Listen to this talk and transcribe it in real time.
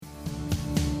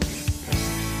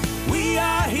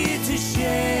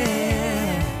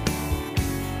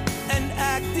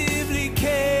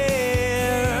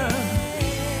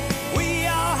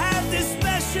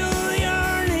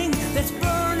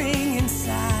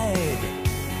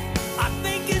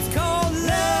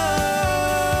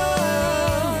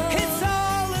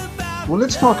Well,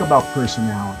 let's talk about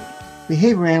personality.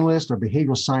 Behavior analysts or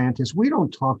behavioral scientists, we don't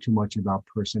talk too much about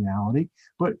personality,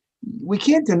 but we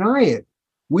can't deny it.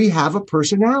 We have a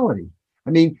personality.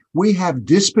 I mean, we have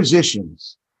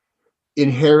dispositions,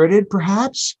 inherited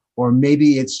perhaps, or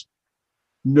maybe it's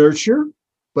nurture,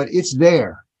 but it's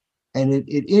there and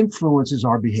it influences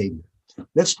our behavior.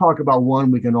 Let's talk about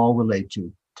one we can all relate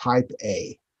to, type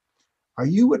A. Are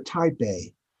you a type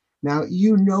A? Now,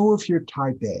 you know if you're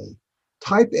type A.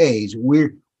 Type A's,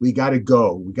 we got to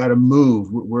go, we got to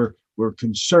move, we're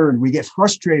concerned, we get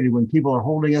frustrated when people are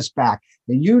holding us back.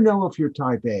 And you know if you're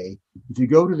type A, if you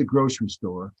go to the grocery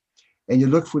store and you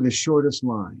look for the shortest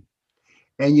line,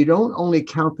 and you don't only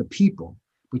count the people,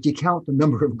 but you count the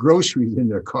number of groceries in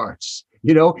their carts,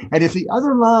 and if the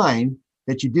other line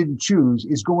that you didn't choose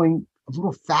is going a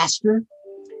little faster,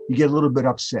 you get a little bit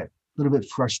upset, a little bit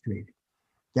frustrated.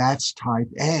 That's type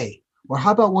A. Or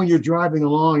how about when you're driving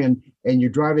along and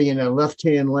you're driving in a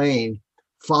left-hand lane,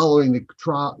 following the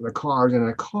cars, and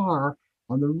a car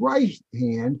on the right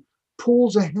hand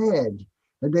pulls ahead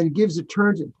and then gives the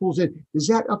turns, it pulls in. Does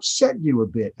that upset you a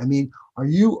bit? I mean, are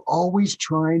you always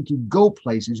trying to go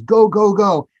places? Go, go,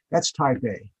 go. That's type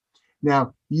A.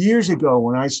 Now, years ago,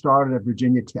 when I started at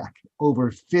Virginia Tech,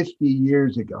 over 50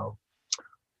 years ago,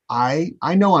 I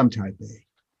know I'm type A.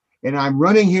 And I'm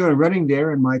running here and running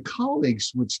there, and my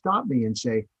colleagues would stop me and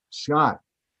say, Scott,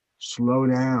 slow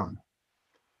down.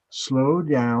 Slow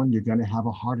down, you're going to have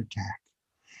a heart attack.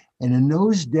 And in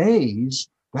those days,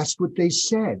 that's what they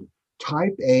said,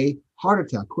 type A heart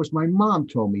attack. Of course, my mom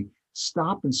told me,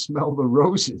 stop and smell the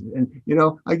roses. And,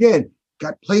 again,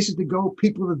 got places to go,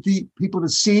 people to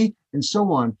see, and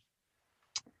so on.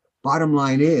 Bottom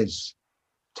line is,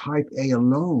 type A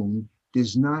alone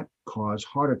does not cause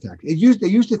heart attacks. They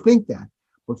used to think that,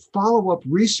 but follow-up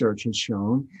research has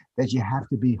shown that you have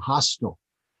to be hostile.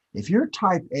 If you're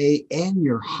type A and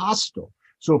you're hostile,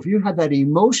 so if you have that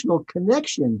emotional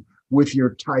connection with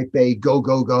your type A, go,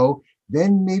 go, go,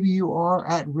 then maybe you are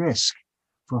at risk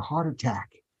for heart attack,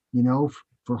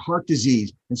 for heart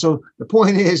disease. And so the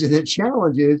point is, and the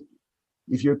challenge is,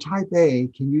 if you're type A,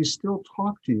 can you still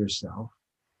talk to yourself,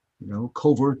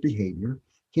 covert behavior?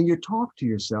 Can you talk to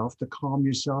yourself to calm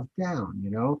yourself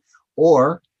down,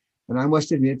 Or, and I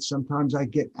must admit, sometimes I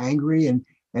get angry and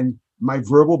my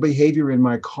verbal behavior in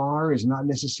my car is not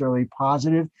necessarily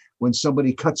positive when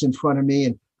somebody cuts in front of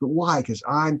me. But why? Because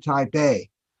I'm type A.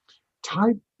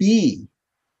 Type B,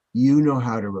 you know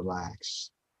how to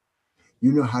relax.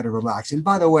 You know how to relax. And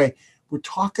by the way, we're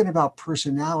talking about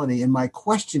personality. And my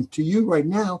question to you right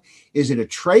now, is it a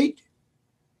trait?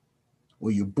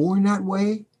 Were you born that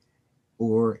way?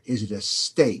 Or is it a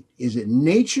state? Is it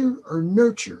nature or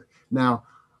nurture? Now,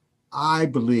 I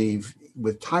believe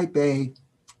with type A,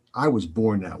 I was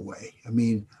born that way. I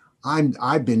mean,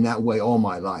 I've been that way all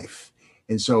my life.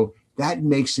 And so that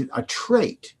makes it a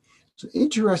trait. It's an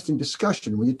interesting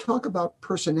discussion. When you talk about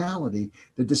personality,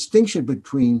 the distinction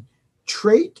between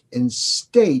trait and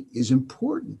state is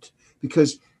important,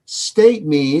 because state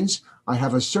means I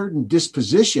have a certain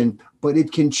disposition, but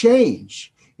it can change.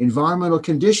 Environmental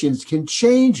conditions can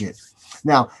change it.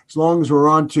 Now, as long as we're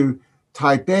on to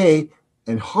type A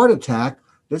and heart attack,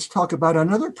 let's talk about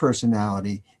another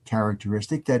personality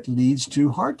characteristic that leads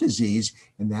to heart disease,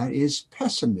 and that is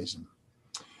pessimism.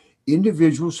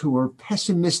 Individuals who are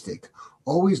pessimistic,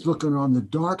 always looking on the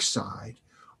dark side,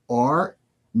 are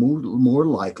more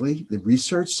likely, the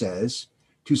research says,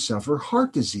 to suffer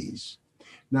heart disease.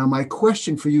 Now, my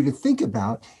question for you to think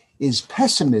about is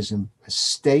pessimism a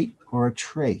state or a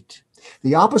trait?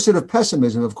 The opposite of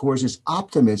pessimism, of course, is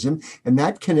optimism, and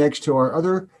that connects to our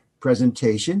other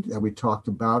presentation that we talked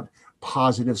about,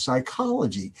 positive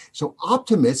psychology. So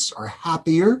optimists are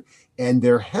happier and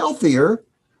they're healthier.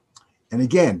 And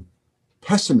again,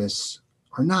 pessimists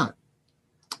are not.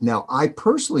 Now, I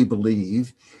personally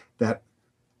believe that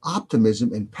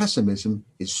optimism and pessimism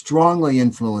is strongly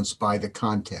influenced by the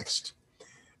context,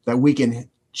 that we can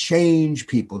change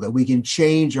people, that we can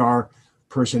change our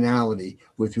personality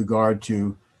with regard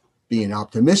to being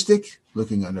optimistic,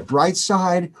 looking on the bright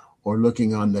side, or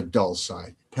looking on the dull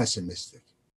side, pessimistic.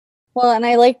 Well, and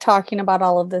I like talking about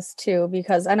all of this too,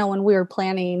 because I know when we were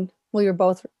planning,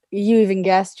 you even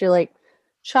guessed, you're like,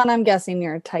 Sean, I'm guessing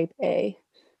you're a type A.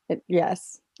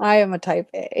 Yes, I am a type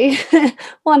A,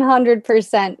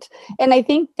 100%. And I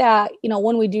think that,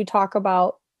 when we do talk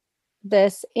about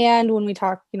this and when we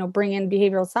talk, bring in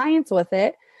behavioral science with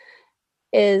it,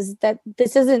 is that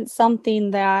this isn't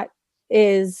something that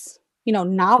is,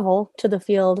 novel to the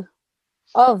field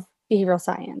of behavioral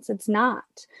science. It's not.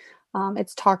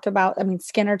 It's talked about, I mean,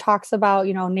 Skinner talks about,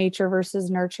 nature versus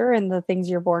nurture and the things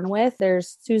you're born with.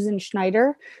 There's Susan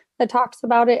Schneider that talks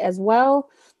about it as well.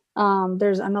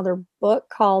 There's another book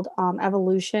called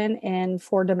Evolution in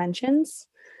Four Dimensions.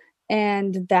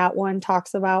 And that one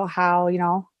talks about how,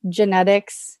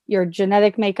 genetics, your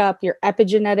genetic makeup, your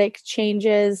epigenetic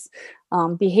changes,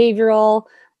 behavioral,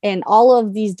 and all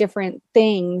of these different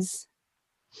things,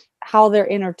 how they're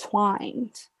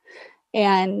intertwined.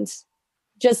 And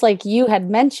just like you had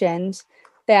mentioned,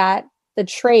 that the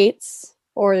traits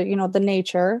or, the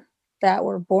nature that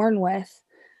we're born with,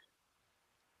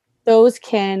 those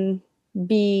can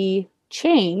be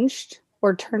changed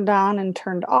or turned on and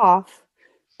turned off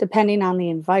depending on the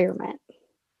environment.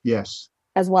 Yes.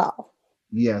 As well.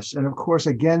 Yes. And of course,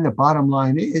 again, the bottom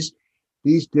line is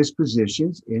these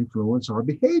dispositions influence our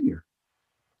behavior.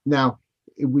 Now,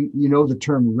 the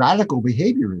term radical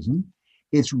behaviorism.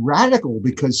 It's radical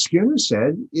because Skinner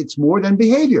said it's more than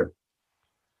behavior,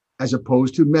 as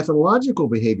opposed to methodological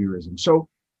behaviorism. So,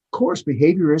 of course,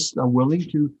 behaviorists are willing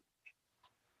to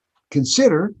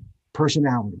consider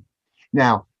personality.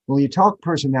 Now, when you talk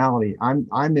personality,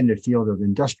 I'm in the field of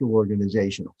industrial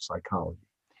organizational psychology.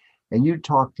 And you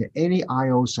talk to any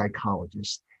IO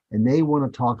psychologist, and they want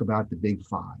to talk about the big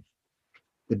five.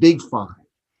 The big five.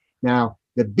 Now,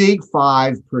 the big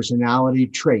five personality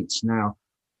traits. Now,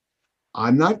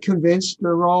 I'm not convinced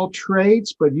they're all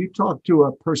traits, but you talk to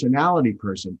a personality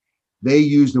person, they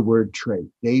use the word trait.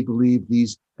 They believe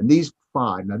these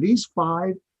five. Now, these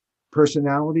five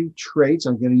personality traits,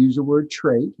 I'm going to use the word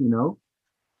trait,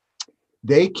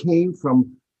 they came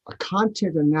from a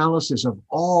content analysis of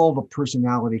all the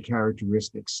personality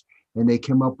characteristics, and they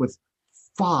came up with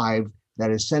five that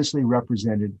essentially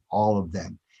represented all of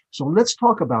them. So let's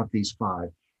talk about these five.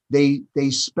 They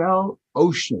spell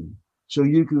ocean. So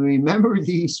you can remember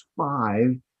these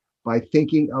five by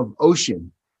thinking of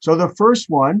ocean. So the first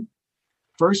one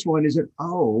is an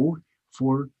O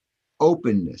for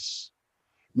openness.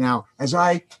 Now, as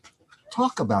I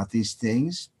talk about these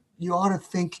things, you ought to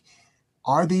think,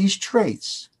 are these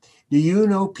traits? Do you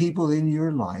know people in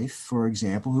your life, for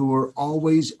example, who are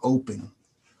always open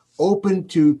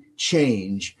to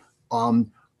change,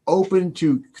 open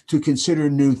to consider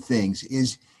new things?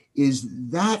 Is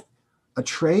that a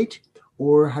trait,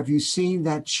 or have you seen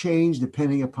that change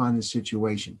depending upon the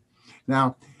situation?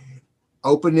 Now,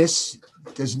 openness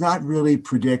does not really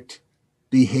predict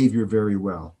behavior very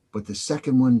well, but the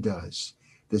second one does.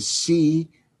 The C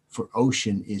for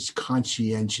ocean is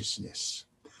conscientiousness.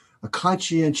 A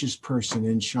conscientious person,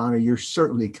 and Shauna, you're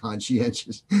certainly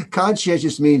conscientious.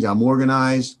 Conscientious means I'm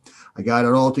organized, I got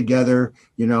it all together,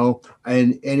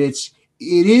 and it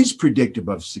is predictive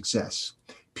of success.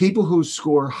 People who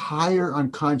score higher on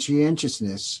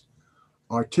conscientiousness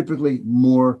are typically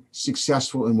more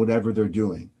successful in whatever they're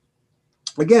doing.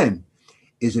 Again,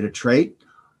 is it a trait?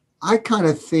 I kind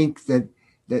of think that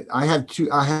I have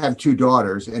two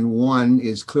daughters, and one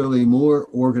is clearly more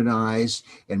organized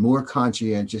and more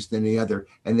conscientious than the other,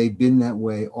 and they've been that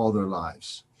way all their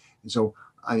lives. And so,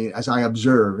 as I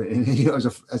observe, and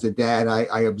as a dad,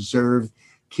 I observe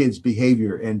kids'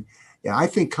 behavior, and yeah, I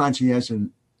think conscientiousness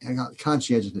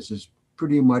is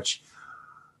pretty much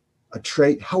a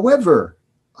trait. However,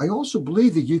 I also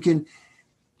believe that you can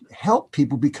help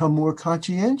people become more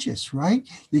conscientious, right?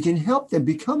 You can help them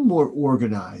become more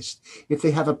organized. If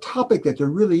they have a topic that they're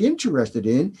really interested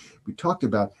in, we talked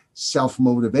about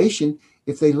self-motivation.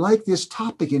 If they like this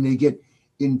topic and they get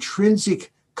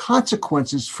intrinsic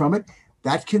consequences from it,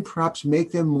 that can perhaps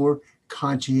make them more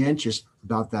conscientious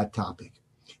about that topic.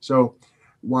 So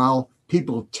while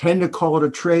people tend to call it a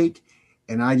trait,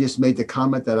 and I just made the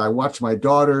comment that I watch my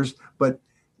daughters, but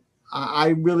I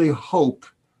really hope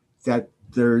that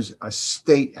there's a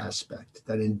state aspect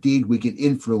that indeed we can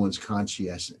influence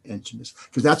conscientiousness,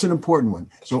 because that's an important one.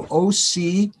 So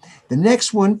OC, the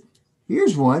next one,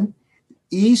 here's one.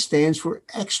 E stands for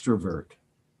extrovert.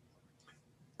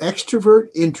 Extrovert,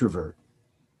 introvert.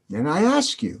 And I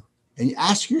ask you, and you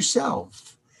ask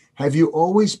yourself, have you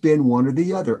always been one or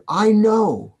the other? I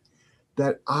know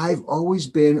that I've always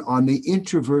been on the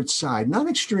introvert side, not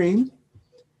extreme.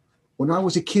 When I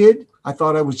was a kid, I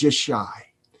thought I was just shy.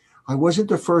 I wasn't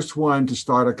the first one to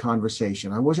start a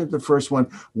conversation. I wasn't the first one.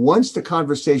 Once the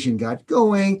conversation got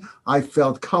going, I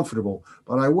felt comfortable,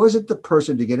 but I wasn't the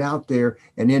person to get out there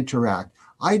and interact.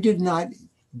 I did not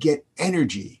get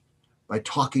energy by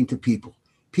talking to people.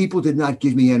 People did not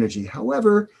give me energy.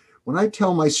 However, when I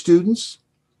tell my students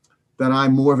that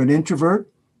I'm more of an introvert,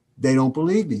 they don't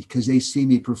believe me because they see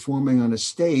me performing on a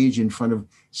stage in front of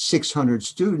 600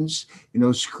 students,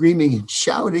 screaming and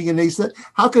shouting. And they said,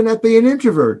 how can that be an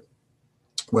introvert?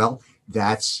 Well,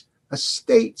 that's a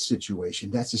state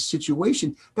situation. That's a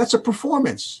situation. That's a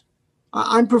performance.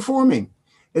 I'm performing.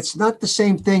 It's not the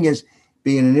same thing as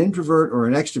being an introvert or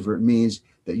an extrovert means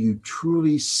that you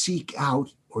truly seek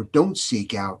out or don't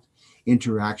seek out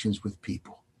interactions with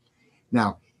people.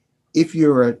 Now, if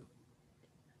you're an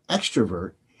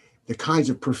extrovert, the kinds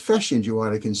of professions you ought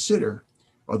to consider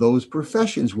are those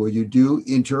professions where you do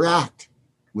interact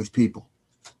with people.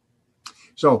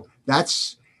 So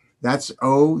that's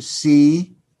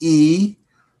OCE.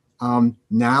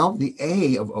 Now the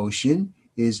A of ocean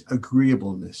is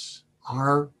agreeableness.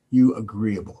 Are you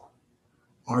agreeable?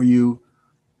 Are you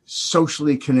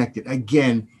socially connected?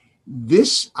 Again,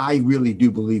 this I really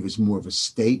do believe is more of a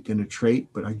state than a trait.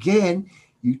 But again,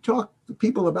 you talk to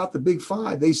people about the big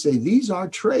five, they say these are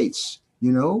traits,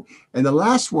 you know. And the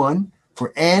last one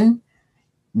for N,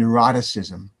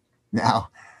 neuroticism. Now,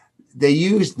 they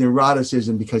use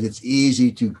neuroticism because it's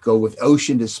easy to go with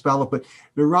ocean to spell it, but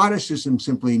neuroticism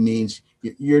simply means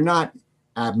you're not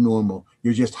abnormal,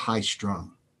 you're just high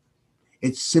strung.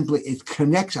 It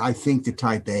connects, I think, to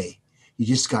type A. You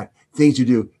just got things to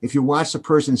do. If you watch the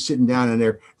person sitting down and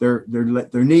their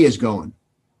knee is going,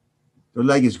 their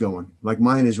leg is going, like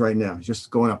mine is right now,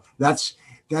 just going up. That's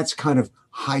kind of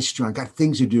high strung, got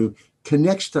things to do,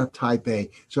 connects to type A.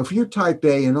 So if you're type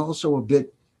A and also a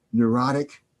bit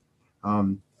neurotic,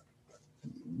 you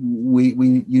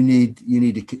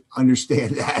need to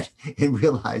understand that and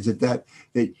realize that that's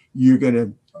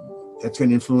going to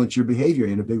influence your behavior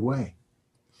in a big way.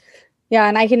 Yeah,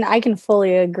 and I can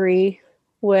fully agree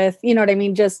with, you know what I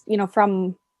mean, just, you know,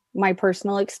 from my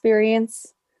personal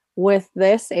experience with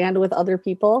this and with other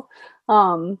people.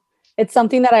 It's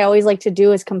something that I always like to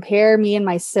do is compare me and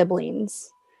my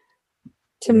siblings.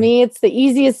 To me, it's the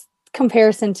easiest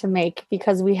comparison to make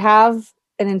because we have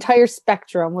an entire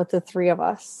spectrum with the three of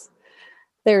us.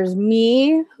 There's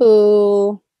me,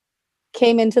 who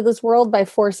came into this world by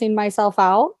forcing myself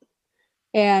out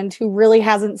and who really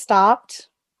hasn't stopped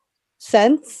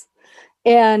since.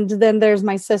 And then there's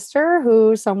my sister,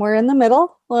 who's somewhere in the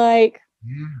middle, like,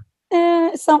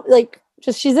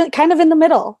 she's kind of in the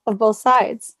middle of both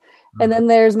sides. Mm-hmm. And then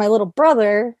there's my little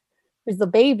brother, who's the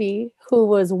baby, who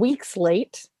was weeks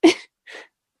late. He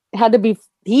had to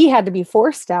be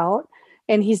forced out,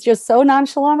 and he's just so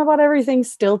nonchalant about everything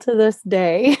still to this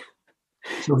day.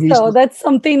 So that's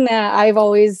something that I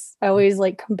always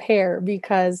like compare,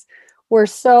 because we're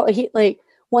so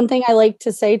one thing I like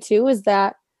to say too is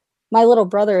that my little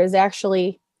brother is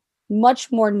actually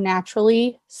much more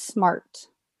naturally smart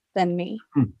than me.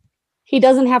 He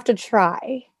doesn't have to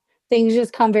try. Things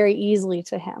just come very easily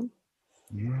to him.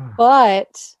 Yeah.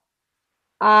 But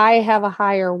I have a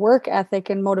higher work ethic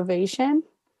and motivation.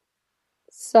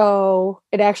 So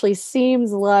it actually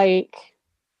seems like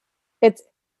it's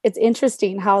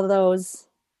interesting how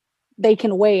they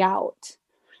can weigh out,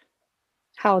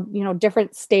 how, you know,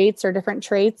 different states or different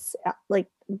traits, like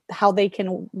how they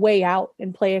can weigh out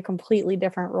and play a completely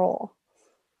different role.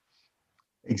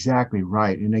 Exactly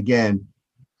right. And again,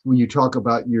 when you talk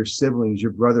about your siblings,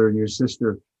 your brother and your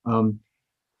sister, and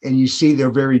you see they're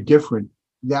very different,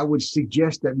 that would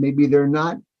suggest that maybe they're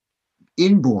not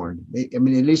inborn. I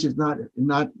mean, at least it's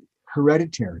not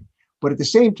hereditary. But at the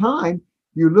same time,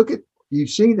 you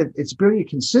see that it's very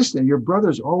consistent. Your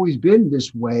brother's always been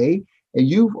this way, and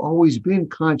you've always been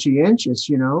conscientious,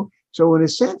 you know. So in a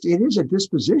sense, it is a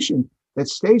disposition that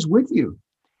stays with you.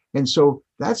 And so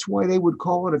that's why they would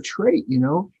call it a trait, you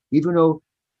know, even though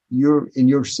you're in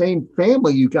your same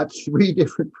family, you've got three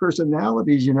different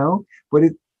personalities, you know, but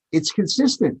it's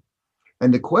consistent.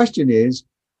 And the question is,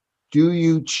 do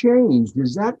you change?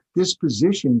 Does that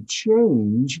disposition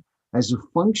change as a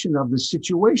function of the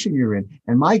situation you're in?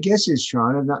 And my guess is,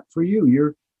 Shauna, not for you,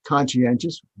 you're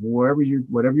conscientious, whatever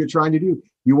you're trying to do,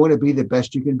 you want to be the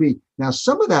best you can be. Now,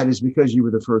 some of that is because you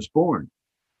were the firstborn.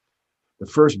 The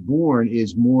firstborn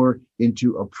is more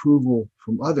into approval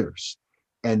from others.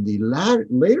 And the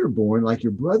later born, like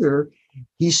your brother,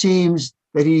 he seems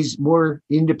that he's more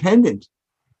independent,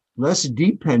 less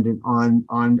dependent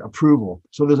on approval.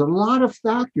 So there's a lot of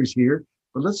factors here,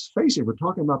 but let's face it, we're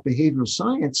talking about behavioral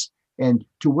science. And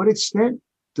to what extent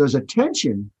does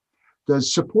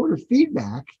supportive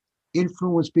feedback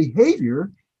influence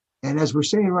behavior? And as we're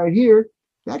saying right here,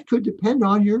 that could depend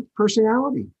on your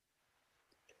personality.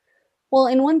 Well,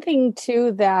 and one thing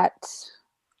too that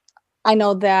I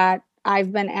know that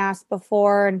I've been asked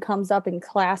before and comes up in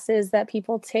classes that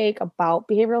people take about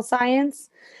behavioral science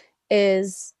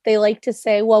is they like to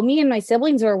say, well, me and my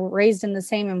siblings were raised in the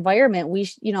same environment.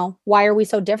 Why are we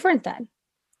so different then?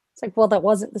 It's like, well, that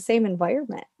wasn't the same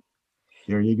environment.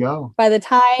 There you go. By the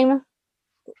time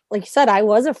like you said, I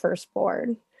was a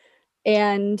firstborn,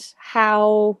 and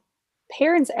how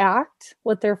parents act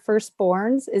with their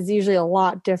firstborns is usually a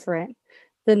lot different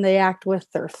than they act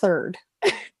with their third.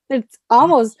 It's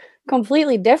almost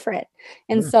completely different.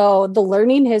 And Yeah, so the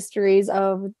learning histories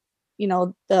of,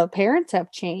 the parents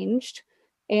have changed,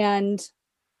 and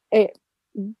it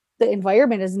the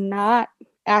environment is not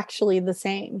actually the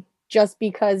same just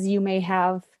because you may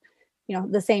have,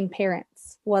 the same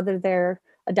parents, whether they're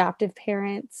adoptive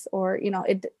parents or,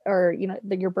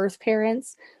 your birth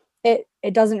parents. It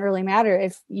doesn't really matter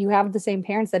if you have the same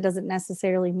parents. That doesn't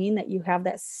necessarily mean that you have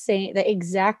the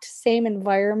exact same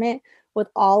environment with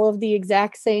all of the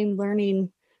exact same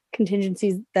learning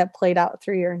contingencies that played out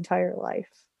through your entire life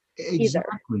either.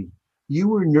 exactly. You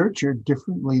were nurtured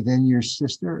differently than your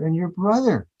sister and your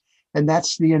brother. And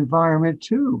that's the environment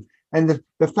too. And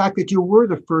the fact that you were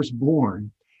the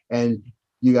firstborn and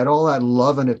you got all that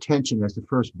love and attention as the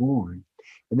firstborn,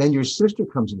 and then your sister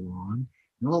comes along,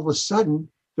 and all of a sudden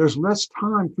there's less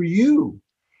time for you.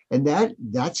 And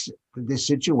that's the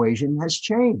situation has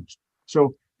changed.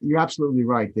 So you're absolutely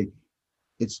right.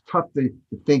 It's tough to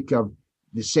think of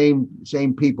the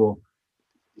same people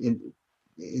in,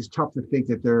 it's tough to think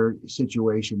that their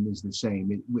situation is the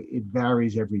same. It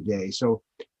varies every day. So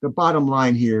the bottom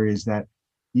line here is that,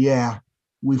 yeah,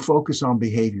 we focus on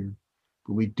behavior,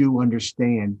 but we do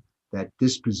understand that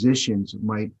dispositions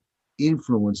might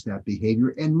influence that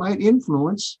behavior and might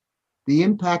influence the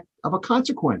impact of a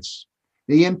consequence,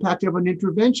 the impact of an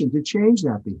intervention to change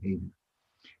that behavior.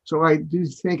 So I do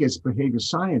think as behavior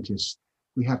scientists,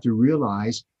 we have to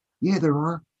realize, yeah, there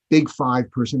are big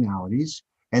five personalities.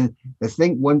 And the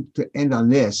thing, one to end on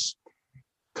this,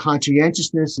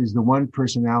 conscientiousness is the one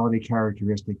personality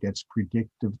characteristic that's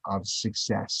predictive of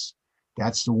success.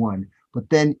 That's the one. But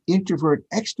then introvert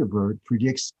extrovert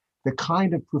predicts the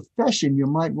kind of profession you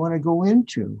might want to go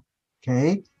into.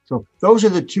 Okay. So those are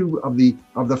the two of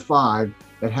the five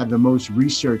that have the most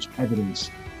research evidence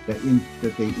that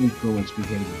they influence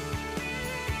behavior.